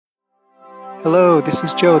Hello, this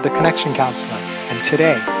is Joe, the Connection Counselor, and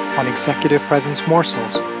today on Executive Presence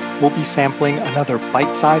Morsels, we'll be sampling another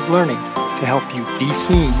bite-sized learning to help you be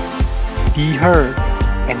seen, be heard,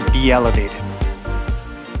 and be elevated.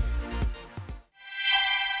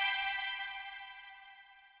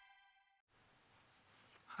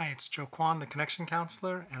 Hi, it's Joe Kwan, the Connection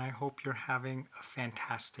Counselor, and I hope you're having a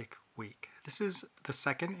fantastic week. This is the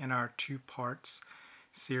second in our two-parts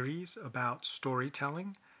series about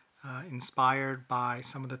storytelling, inspired by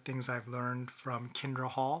some of the things I've learned from Kindra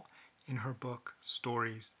Hall in her book,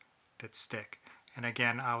 Stories That Stick. And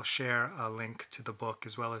again, I'll share a link to the book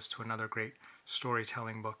as well as to another great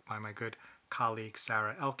storytelling book by my good colleague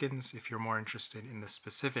Sarah Elkins if you're more interested in the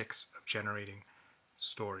specifics of generating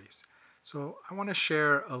stories. So I want to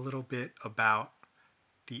share a little bit about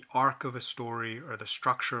the arc of a story or the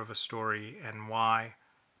structure of a story and why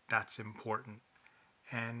that's important.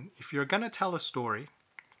 And if you're going to tell a story,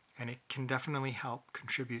 and it can definitely help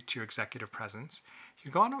contribute to your executive presence,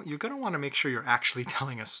 you're going to want to make sure you're actually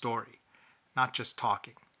telling a story, not just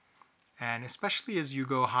talking. And especially as you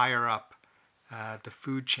go higher up the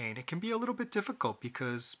food chain, it can be a little bit difficult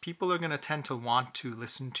because people are going to tend to want to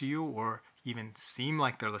listen to you or even seem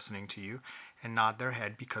like they're listening to you and nod their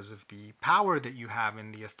head because of the power that you have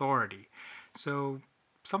and the authority. So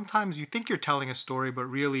sometimes you think you're telling a story, but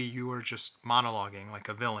really you are just monologuing like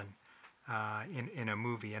a villain in a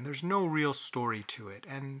movie, and there's no real story to it.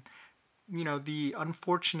 And the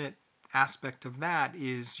unfortunate aspect of that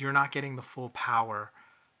is you're not getting the full power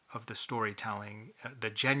of the storytelling, the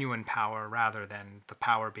genuine power rather than the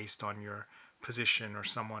power based on your position or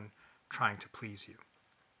someone trying to please you.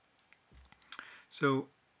 So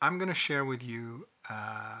I'm going to share with you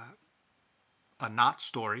a not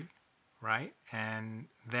story, right? And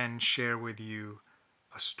then share with you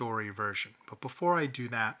a story version. But before I do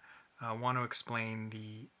that, I want to explain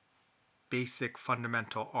the basic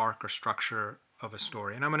fundamental arc or structure of a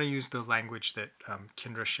story. And I'm going to use the language that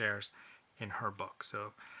Kindra shares in her book.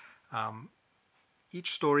 So each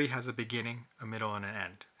story has a beginning, a middle, and an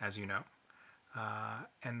end, as you know.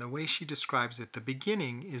 And the way she describes it, the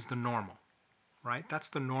beginning is the normal, right? That's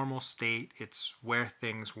the normal state. It's where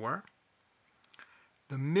things were.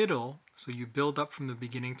 The middle, so you build up from the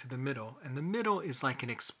beginning to the middle, and the middle is like an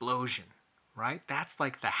explosion, right? That's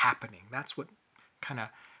like the happening. That's what kind of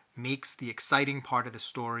makes the exciting part of the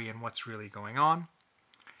story and what's really going on.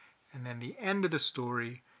 And then the end of the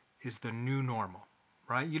story is the new normal,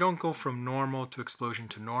 right? You don't go from normal to explosion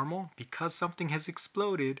to normal. Because something has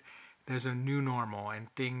exploded, there's a new normal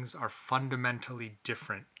and things are fundamentally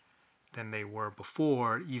different than they were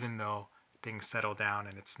before, even though things settle down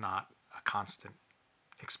and it's not a constant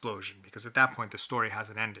explosion, because at that point the story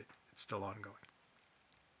hasn't ended. It's still ongoing.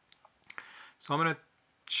 So I'm going to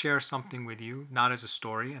share something with you, not as a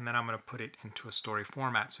story, and then I'm going to put it into a story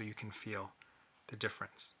format so you can feel the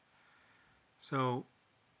difference. So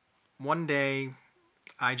one day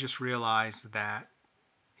I just realized that,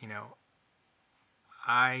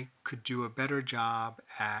 I could do a better job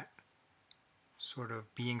at sort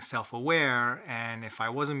of being self-aware, and if I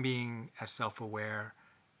wasn't being as self-aware,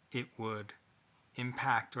 it would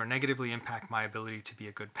impact or negatively impact my ability to be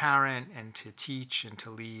a good parent and to teach and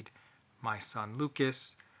to lead my son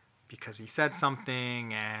Lucas, because he said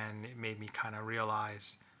something and it made me kind of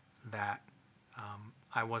realize that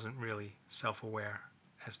I wasn't really self-aware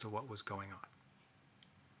as to what was going on.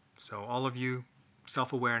 So all of you,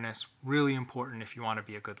 self-awareness, really important if you want to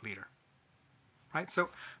be a good leader, right? So I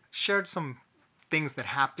shared some things that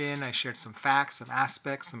happen. I shared some facts, some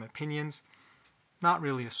aspects, some opinions. Not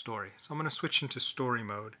really a story. So I'm going to switch into story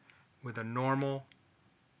mode with a normal,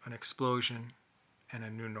 an explosion, and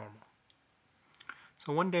a new normal.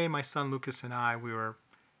 So one day my son Lucas and I, we were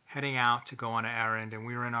heading out to go on an errand, and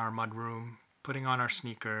we were in our mudroom putting on our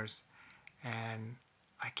sneakers, and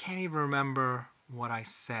I can't even remember what I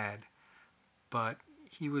said, but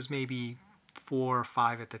he was maybe 4 or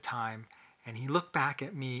 5 at the time, and he looked back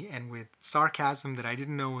at me and with sarcasm that I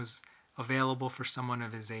didn't know was available for someone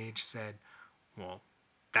of his age said, "Well,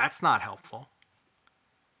 that's not helpful."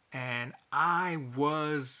 And I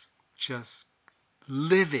was just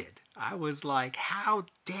livid. I was like, how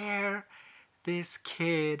dare this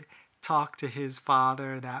kid talk to his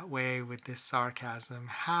father that way with this sarcasm?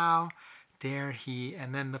 How dare he?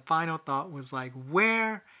 And then the final thought was like,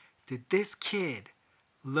 where did this kid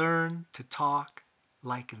learn to talk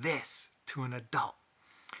like this to an adult?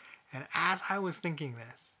 And as I was thinking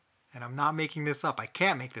this, and I'm not making this up, I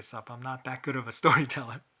can't make this up, I'm not that good of a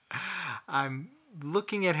storyteller. I'm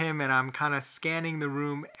looking at him and I'm kind of scanning the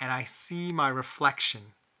room, and I see my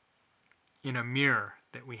reflection in a mirror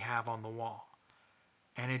that we have on the wall.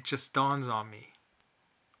 And it just dawns on me,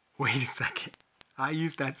 wait a second, I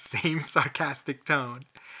use that same sarcastic tone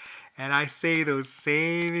and I say those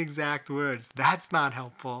same exact words. That's not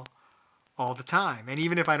helpful all the time. And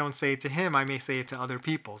even if I don't say it to him, I may say it to other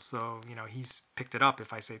people. So, he's picked it up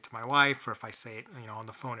if I say it to my wife or if I say it, on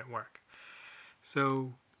the phone at work.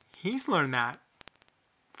 So he's learned that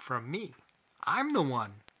from me. I'm the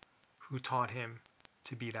one who taught him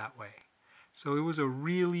to be that way. So it was a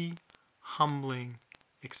really humbling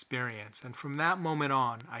experience. And from that moment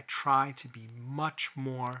on, I try to be much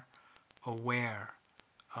more aware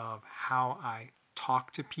of how I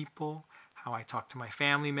talk to people, how I talk to my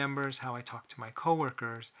family members, how I talk to my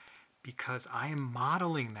coworkers, because I am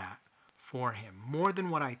modeling that for him. More than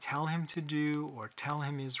what I tell him to do or tell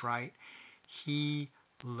him is right, he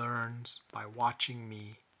learns by watching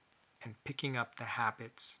me and picking up the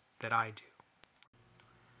habits that I do.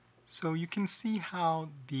 So you can see how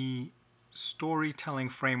the storytelling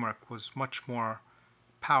framework was much more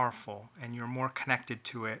powerful and you're more connected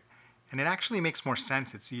to it. And it actually makes more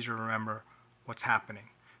sense. It's easier to remember what's happening.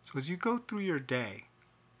 So as you go through your day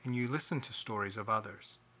and you listen to stories of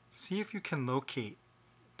others, see if you can locate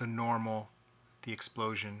the normal, the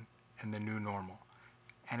explosion, and the new normal.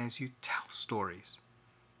 And as you tell stories,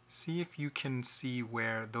 see if you can see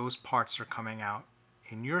where those parts are coming out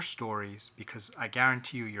in your stories, because I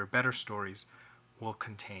guarantee you your better stories will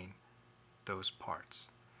contain those parts.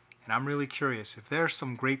 And I'm really curious, if there are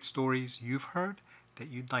some great stories you've heard that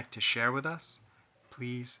you'd like to share with us,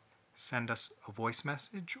 please send us a voice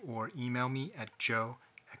message or email me at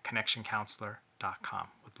joe@connectioncounselor.com.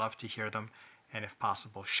 Would love to hear them, and if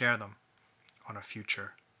possible, share them on a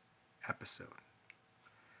future episode.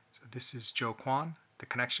 So this is Joe Kwan, the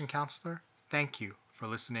Connection Counselor. Thank you for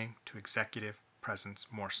listening to Executive Presence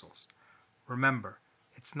Morsels. Remember,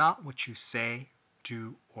 it's not what you say,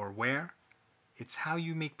 do, or wear. It's how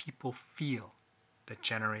you make people feel that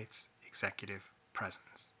generates executive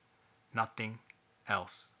presence. Nothing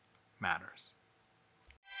else matters.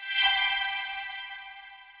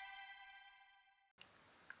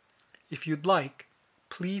 If you'd like,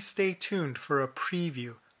 please stay tuned for a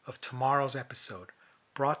preview of tomorrow's episode,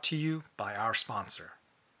 brought to you by our sponsor.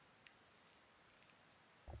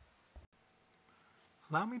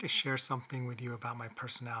 Allow me to share something with you about my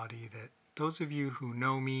personality that those of you who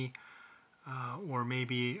know me or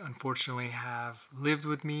maybe unfortunately have lived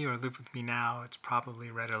with me or live with me now, it's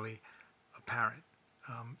probably readily apparent.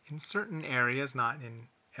 In certain areas, not in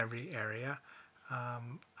every area, I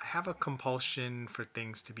have a compulsion for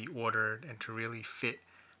things to be ordered and to really fit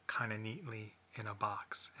kind of neatly in a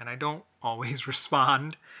box. And I don't always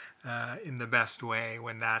respond in the best way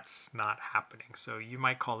when that's not happening. So you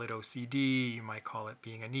might call it OCD, you might call it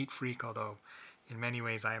being a neat freak, although in many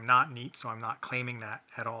ways I am not neat, so I'm not claiming that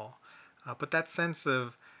at all. But that sense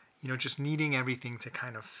of, just needing everything to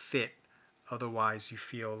kind of fit, otherwise you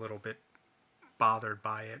feel a little bit bothered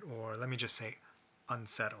by it, or let me just say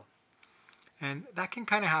unsettled. And that can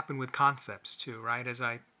kind of happen with concepts too, right? As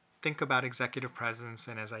I think about executive presence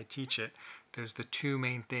and as I teach it, there's the two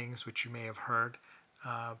main things which you may have heard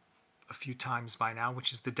a few times by now,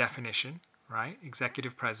 which is the definition, right?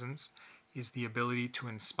 Executive presence is the ability to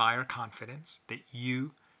inspire confidence that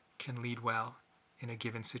you can lead well in a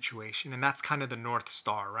given situation. And that's kind of the North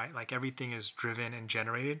Star, right? Like everything is driven and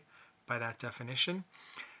generated by that definition.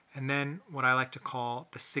 And then what I like to call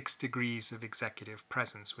the 6 degrees of executive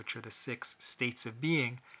presence, which are the 6 states of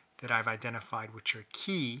being that I've identified, which are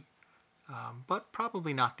key, but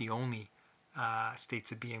probably not the only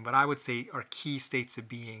states of being, but I would say are key states of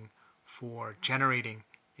being for generating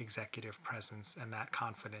executive presence and that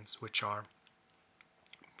confidence, which are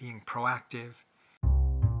being proactive,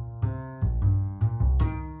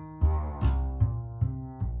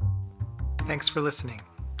 Thanks for listening.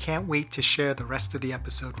 Can't wait to share the rest of the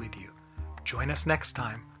episode with you. Join us next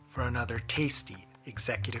time for another tasty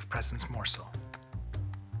executive presence morsel.